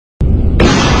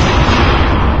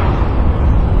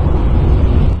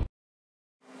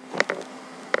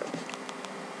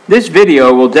This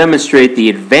video will demonstrate the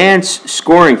advanced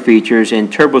scoring features in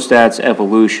TurboStats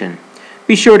Evolution.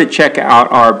 Be sure to check out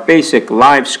our basic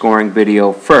live scoring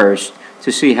video first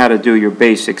to see how to do your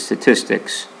basic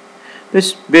statistics.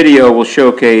 This video will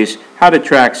showcase how to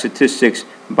track statistics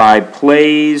by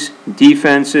plays,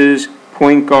 defenses,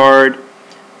 point guard,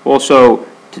 also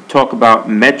to talk about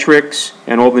metrics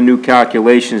and all the new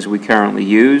calculations we currently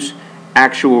use,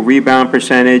 actual rebound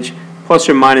percentage, plus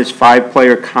or minus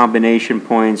 5-player combination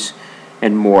points,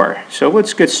 and more. So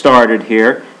let's get started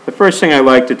here. The first thing I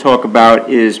like to talk about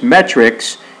is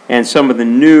metrics and some of the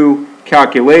new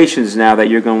calculations now that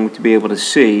you're going to be able to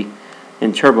see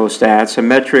in TurboStats. And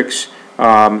metrics,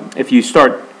 if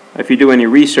you do any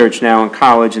research now in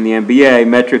college and the NBA,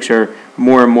 metrics are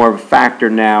more and more of a factor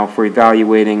now for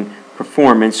evaluating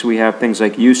performance. We have things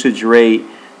like usage rate,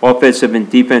 offensive and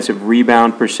defensive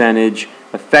rebound percentage,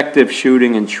 effective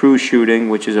shooting and true shooting,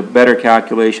 which is a better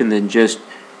calculation than just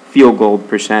field goal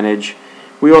percentage.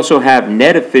 We also have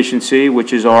net efficiency,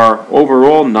 which is our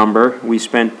overall number. We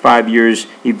spent 5 years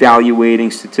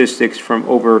evaluating statistics from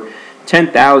over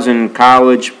 10,000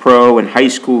 college, pro, and high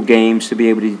school games to be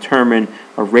able to determine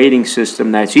a rating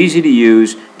system that's easy to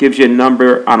use, gives you a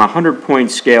number on a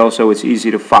 100-point scale so it's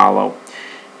easy to follow.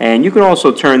 And you can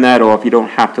also turn that off. You don't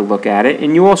have to look at it.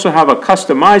 And you also have a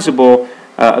customizable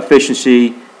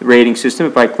efficiency rating system.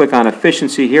 If I click on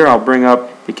efficiency here, I'll bring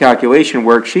up the calculation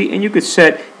worksheet, and you could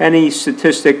set any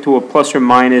statistic to a plus or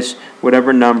minus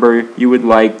whatever number you would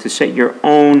like to set your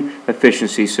own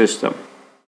efficiency system.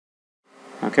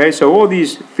 Okay, so all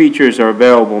these features are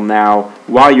available now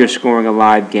while you're scoring a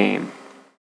live game.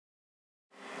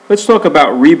 Let's talk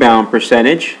about rebound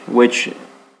percentage, which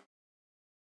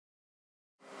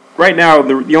right now,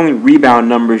 the only rebound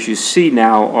numbers you see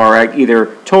now are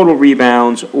either total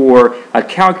rebounds or a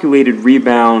calculated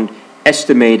rebound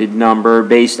estimated number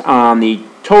based on the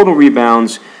total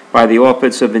rebounds by the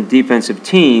offensive and defensive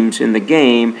teams in the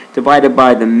game divided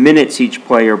by the minutes each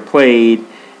player played.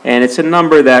 And it's a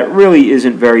number that really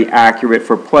isn't very accurate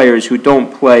for players who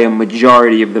don't play a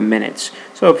majority of the minutes.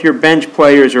 So if your bench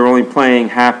players are only playing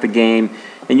half the game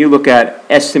and you look at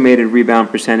estimated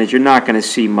rebound percentage, you're not going to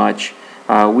see much.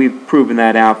 We've proven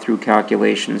that out through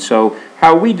calculations. So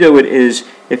how we do it is,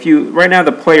 right now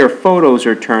the player photos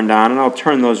are turned on, and I'll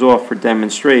turn those off for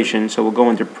demonstration. So we'll go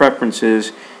into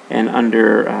preferences, and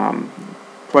under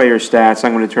player stats,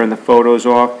 I'm going to turn the photos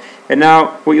off. And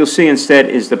now what you'll see instead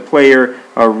is the player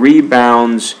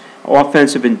rebounds,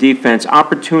 offensive and defense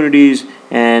opportunities,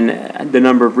 and the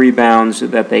number of rebounds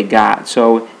that they got.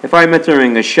 So if I'm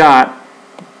entering a shot,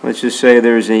 let's just say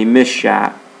there's a missed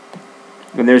shot,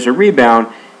 and there's a rebound.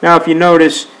 Now if you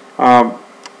notice,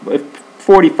 if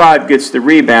 45 gets the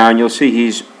rebound, you'll see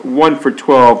he's 1 for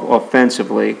 12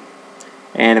 offensively.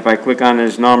 And if I click on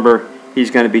his number,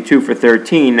 he's going to be 2 for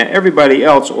 13. Now everybody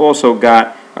else also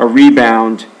got a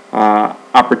rebound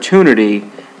opportunity.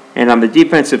 And on the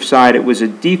defensive side, it was a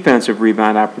defensive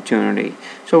rebound opportunity.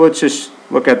 So let's just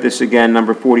look at this again.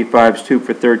 Number 45 is 2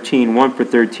 for 13, 1 for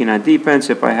 13 on defense.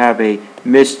 If I have a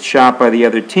missed shot by the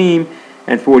other team,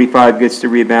 and 45 gets the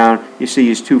rebound, you see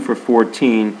he's 2 for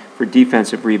 14 for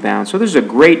defensive rebound. So this is a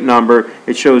great number.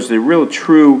 It shows the real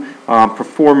true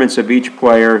performance of each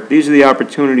player. These are the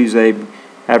opportunities they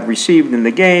have received in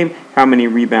the game, how many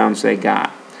rebounds they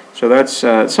got. So that's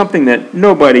something that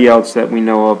nobody else that we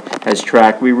know of has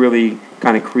tracked. We really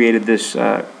kind of created this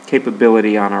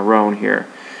capability on our own here.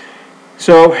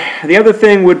 So the other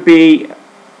thing would be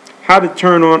how to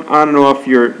turn on and off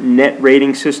your net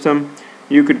rating system.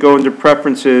 You could go into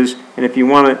preferences, and if you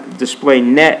want to display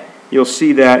net, you'll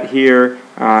see that here.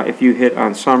 If you hit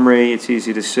on summary, it's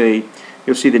easy to see.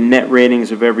 You'll see the net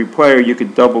ratings of every player. You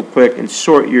could double click and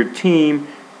sort your team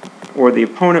or the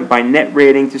opponent by net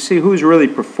rating to see who's really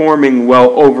performing well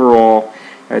overall.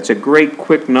 It's a great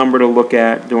quick number to look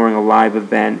at during a live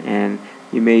event, and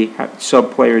you may have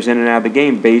sub players in and out of the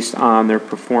game based on their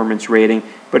performance rating.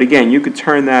 But again, you could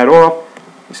turn that off.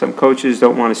 Some coaches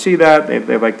don't want to see that.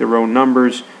 They like their own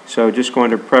numbers. So just go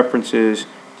into preferences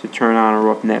to turn on or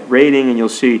off net rating, and you'll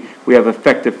see we have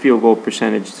effective field goal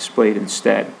percentage displayed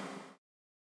instead.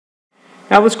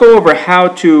 Now let's go over how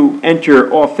to enter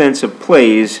offensive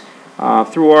plays.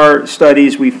 Through our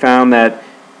studies, we found that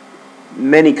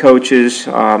many coaches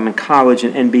in college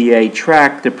and NBA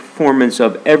track the performance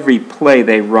of every play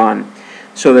they run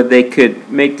so that they could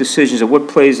make decisions of what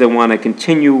plays they want to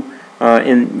continue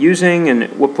in using and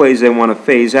what plays they want to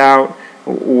phase out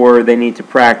or they need to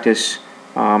practice,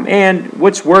 and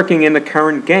what's working in the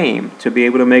current game to be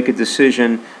able to make a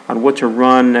decision on what to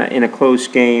run in a close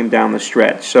game down the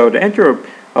stretch. So to enter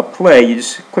a play, you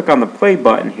just click on the play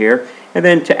button here, And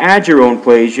then to add your own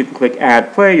plays, you can click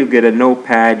Add Play. You'll get a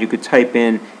notepad. You could type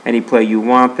in any play you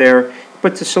want there.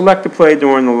 But to select the play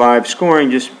during the live scoring,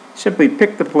 just simply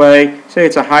pick the play. Say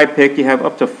it's a high pick. You have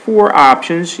up to 4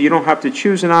 options. You don't have to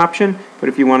choose an option, but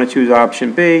if you want to choose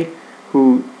option B,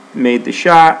 who made the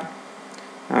shot,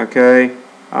 okay,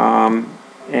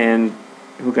 and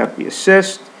who got the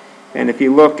assist. And if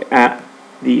you look at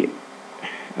the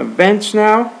events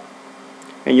now,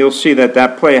 and you'll see that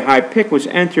that play, high pick, was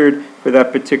entered for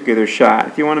that particular shot.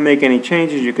 If you want to make any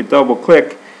changes, you could double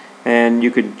click and you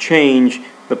could change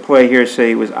the play here.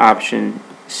 Say it was option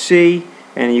C,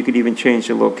 and you could even change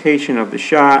the location of the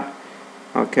shot,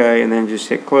 okay, and then just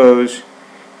hit close.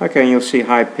 Okay, and you'll see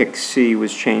high pick C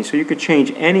was changed. So you could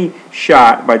change any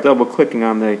shot by double clicking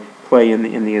on the play in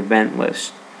the event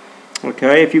list.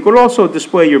 Okay, if you could also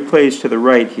display your plays to the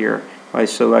right here by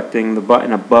selecting the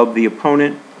button above the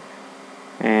opponent,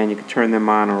 and you can turn them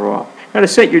on or off. Now to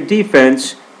set your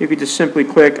defense, you could just simply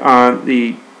click on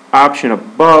the option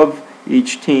above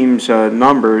each team's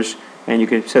numbers, and you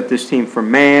can set this team for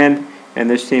man, and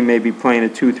this team may be playing a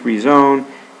 2-3 zone.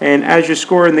 And as you're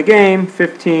scoring the game,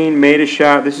 15 made a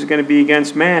shot. This is going to be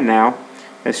against man now,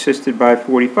 assisted by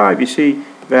 45. You see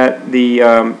that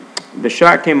the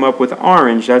shot came up with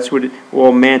orange. That's what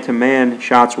all man-to-man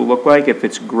shots will look like. If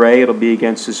it's gray, it'll be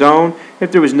against the zone.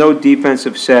 If there was no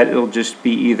defensive set, it'll just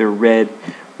be either red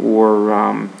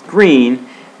or green.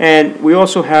 And we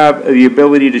also have the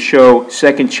ability to show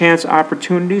second chance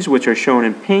opportunities, which are shown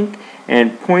in pink,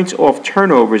 and points off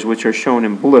turnovers, which are shown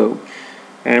in blue.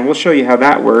 And we'll show you how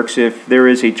that works. If there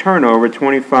is a turnover,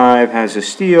 25 has a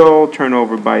steal,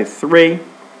 turnover by 3.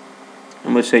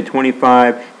 And let's say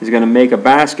 25 is going to make a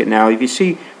basket now. If you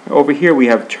see over here, we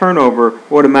have turnover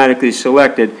automatically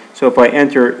selected. So if I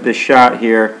enter the shot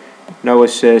here, no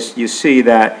assist, you see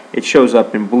that it shows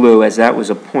up in blue as that was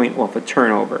a point off a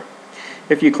turnover.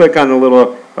 If you click on the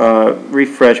little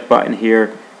refresh button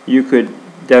here, you could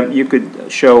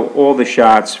show all the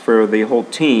shots for the whole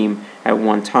team at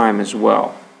one time as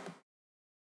well.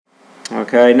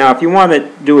 Okay, now if you want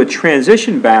to do a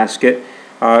transition basket,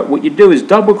 what you do is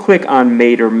double click on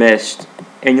made or missed,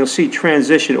 and you'll see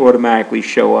transition automatically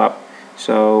show up.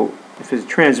 So if it's a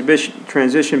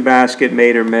transition basket,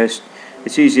 made or missed,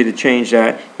 it's easy to change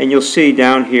that. And you'll see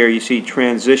down here, you see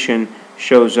transition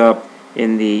shows up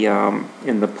in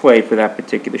the play for that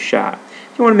particular shot.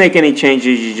 If you want to make any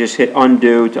changes, you just hit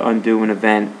undo to undo an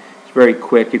event. It's very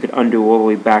quick. You could undo all the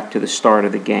way back to the start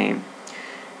of the game.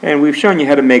 And we've shown you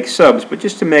how to make subs, but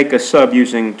just to make a sub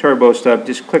using TurboSub,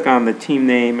 just click on the team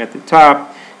name at the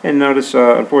top, and notice,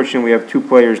 unfortunately, we have 2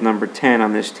 players number 10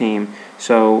 on this team.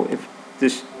 So if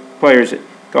this player's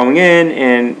going in,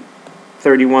 and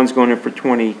 31's going in for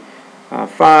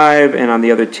 25, and on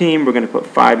the other team, we're going to put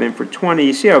 5 in for 20.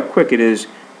 You see how quick it is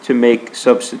to make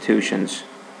substitutions.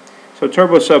 So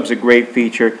TurboSub is a great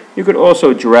feature. You could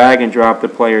also drag and drop the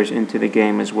players into the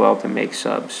game as well to make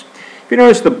subs. If you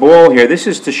notice the ball here, this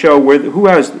is to show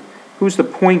who's the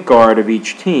point guard of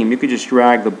each team. You could just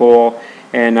drag the ball,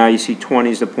 and now you see 20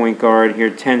 is the point guard, here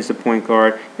 10 is the point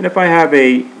guard. And if I have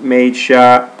a made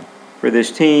shot for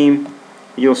this team,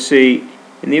 you'll see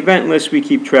in the event list we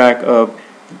keep track of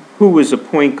who was the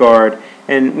point guard.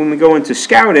 And when we go into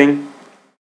scouting,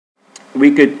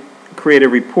 we could create a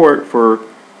report for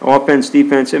offense,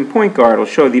 defense, and point guard. It'll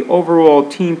show the overall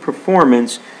team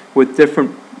performance with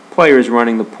different players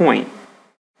running the point.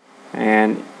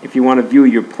 And if you want to view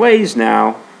your plays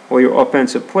now, or your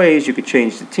offensive plays, you could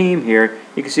change the team here.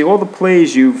 You can see all the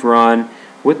plays you've run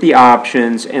with the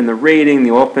options and the rating,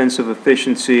 the offensive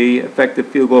efficiency, effective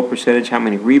field goal percentage, how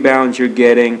many rebounds you're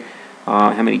getting,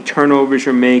 how many turnovers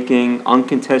you're making,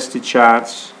 uncontested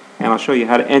shots, and I'll show you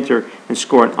how to enter and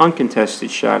score an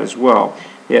uncontested shot as well.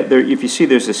 Yeah, if you see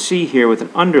there's a C here with an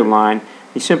underline,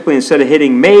 you simply, instead of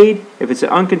hitting made, if it's an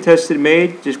uncontested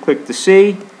made, just click the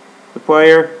C, the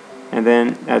player, and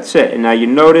then that's it. And now you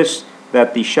notice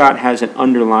that the shot has an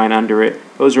underline under it.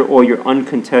 Those are all your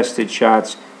uncontested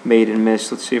shots, made and missed.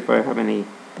 Let's see if I have any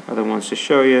other ones to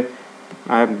show you.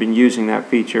 I haven't been using that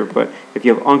feature, but if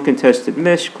you have uncontested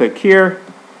miss, click here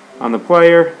on the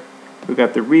player. We've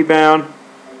got the rebound,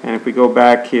 and if we go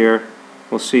back here,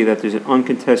 we'll see that there's an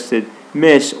uncontested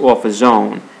miss off a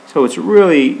zone. So it's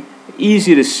really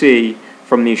easy to see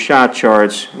from these shot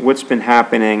charts what's been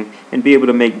happening and be able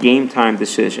to make game time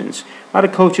decisions. A lot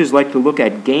of coaches like to look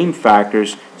at game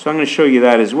factors, so I'm going to show you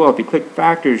that as well. If you click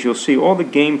factors, you'll see all the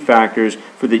game factors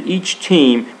for each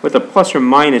team with a plus or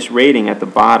minus rating at the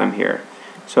bottom here.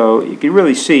 So you can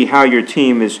really see how your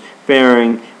team is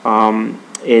faring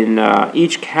in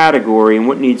each category and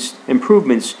what needs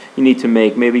improvements you need to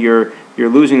make. Maybe you're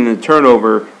losing the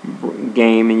turnover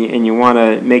game and you want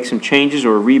to make some changes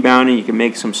or rebounding, you can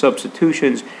make some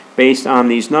substitutions based on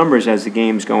these numbers as the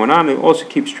game's going on. It also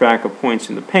keeps track of points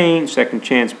in the paint, second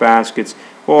chance baskets,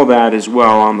 all that as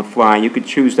well on the fly. You could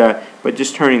choose that by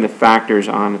just turning the factors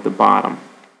on at the bottom.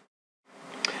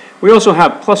 We also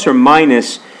have plus or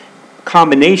minus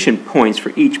combination points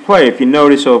for each player. If you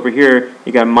notice over here,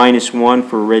 you got -1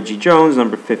 for Reggie Jones,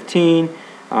 number 15.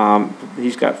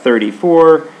 He's got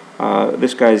 34.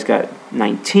 This guy's got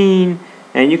 19.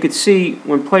 And you could see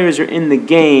when players are in the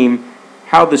game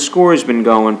how the score has been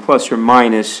going, plus or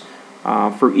minus,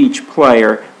 for each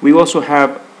player. We also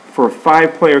have, for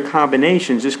 5-player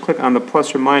combinations, just click on the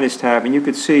plus or minus tab and you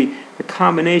could see the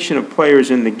combination of players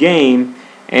in the game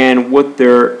and what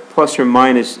their plus or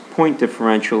minus point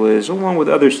differential is, along with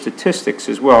other statistics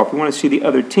as well. If you want to see the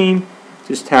other team,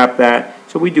 just tap that.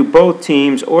 So we do both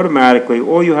teams automatically.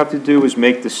 All you have to do is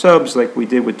make the subs like we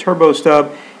did with TurboStub,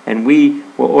 and we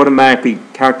will automatically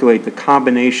calculate the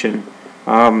combination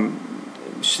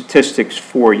statistics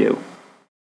for you.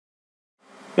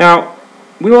 Now,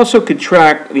 we also could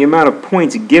track the amount of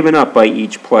points given up by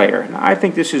each player. Now, I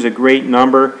think this is a great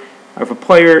number. If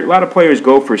a lot of players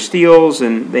go for steals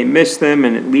and they miss them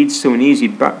and it leads to an easy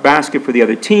basket for the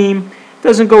other team, it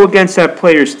doesn't go against that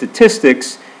player's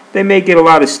statistics. They may get a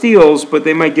lot of steals, but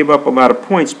they might give up a lot of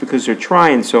points because they're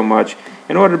trying so much.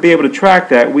 In order to be able to track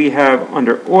that, we have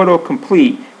under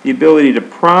autocomplete the ability to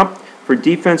prompt for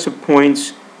defensive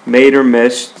points made or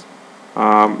missed,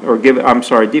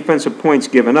 defensive points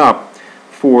given up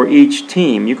for each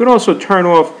team. You can also turn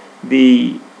off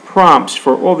the prompts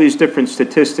for all these different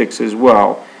statistics as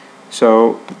well.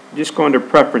 So just go under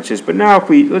preferences. But now if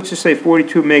let's just say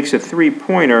 42 makes a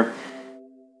 3-pointer,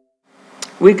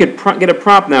 we could get a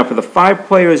prompt now for the 5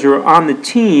 players who are on the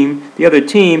team, the other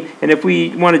team, and if we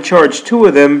want to charge 2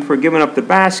 of them for giving up the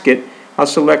basket, I'll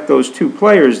select those 2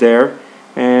 players there,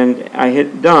 and I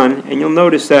hit done, and you'll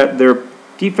notice that their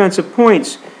defensive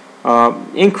points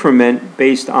increment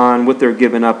based on what they're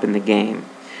giving up in the game.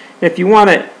 If you want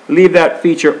to leave that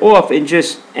feature off and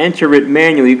just enter it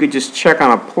manually, you could just check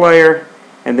on a player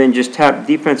and then just tap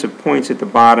defensive points at the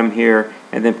bottom here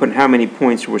and then put how many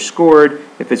points were scored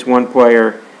if it's 1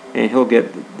 player, and he'll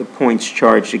get the points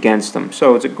charged against them.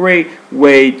 So it's a great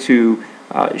way to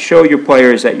show your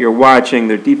players that you're watching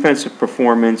their defensive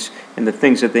performance and the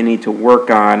things that they need to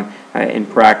work on in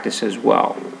practice as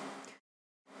well.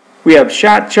 We have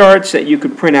shot charts that you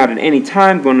could print out at any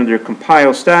time, going under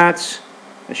Compile Stats.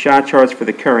 The shot charts for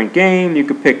the current game. You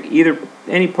could pick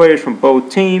any players from both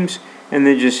teams and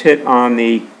then just hit on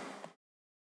the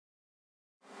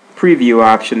preview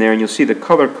option there and you'll see the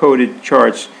color-coded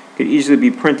charts could easily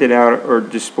be printed out or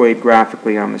displayed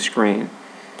graphically on the screen.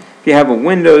 If you have a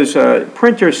Windows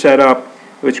printer set up,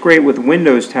 what's great with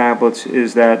Windows tablets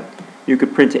is that you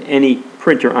could print to any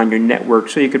printer on your network.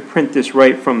 So you could print this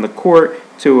right from the court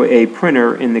to a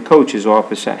printer in the coach's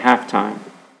office at halftime.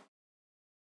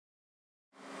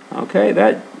 Okay,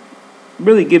 that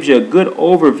really gives you a good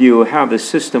overview of how the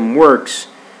system works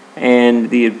and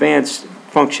the advanced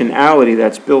functionality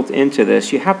that's built into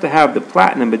this. You have to have the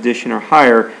Platinum Edition or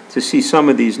higher to see some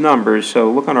of these numbers,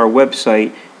 so look on our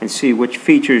website and see which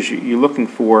features you're looking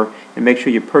for and make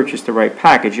sure you purchase the right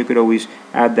package. You could always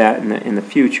add that in the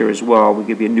future as well. We'll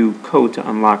give you a new code to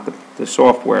unlock the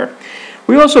software.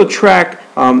 We also track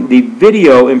the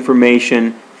video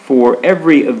information for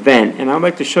every event, and I'd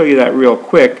like to show you that real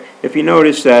quick. If you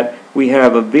notice that we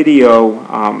have a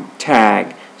video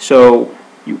tag, so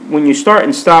when you start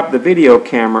and stop the video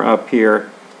camera up here,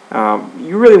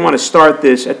 you really want to start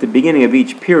this at the beginning of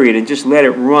each period and just let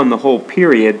it run the whole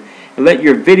period, and let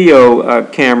your video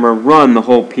camera run the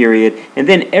whole period, and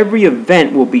then every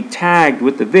event will be tagged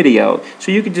with the video.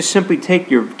 So you can just simply take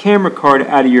your camera card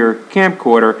out of your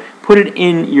camcorder, put it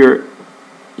in your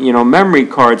memory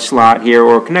card slot here,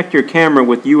 or connect your camera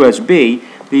with USB.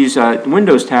 These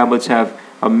Windows tablets have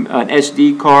an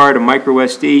SD card, a micro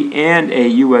SD, and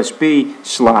a USB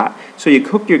slot. So you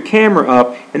hook your camera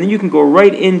up, and then you can go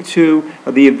right into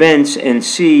the events and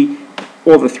see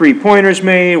all the 3-pointers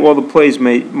made, all the plays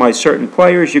made by certain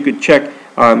players. You could check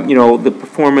the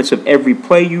performance of every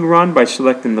play you run by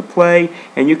selecting the play,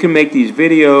 and you can make these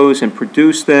videos and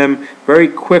produce them very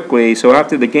quickly. So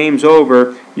after the game's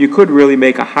over, you could really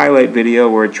make a highlight video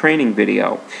or a training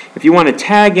video. If you want to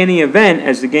tag any event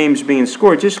as the game's being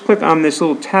scored, just click on this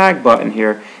little tag button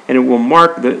here, and it will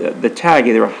mark the tag,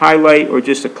 either a highlight or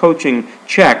just a coaching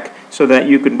check, so that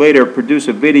you could later produce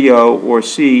a video or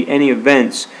see any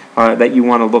events that you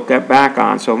want to look back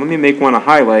on. So let me make one a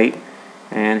highlight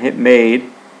and hit made,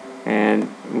 and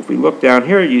if we look down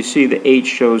here, you see the H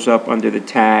shows up under the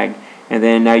tag, and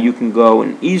then now you can go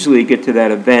and easily get to that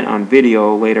event on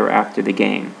video later after the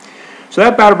game. So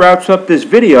that about wraps up this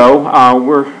video.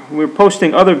 We're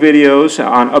posting other videos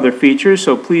on other features,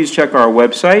 so please check our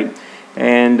website.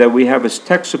 And we have a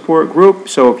tech support group,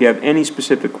 so if you have any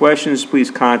specific questions, please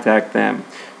contact them.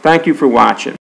 Thank you for watching.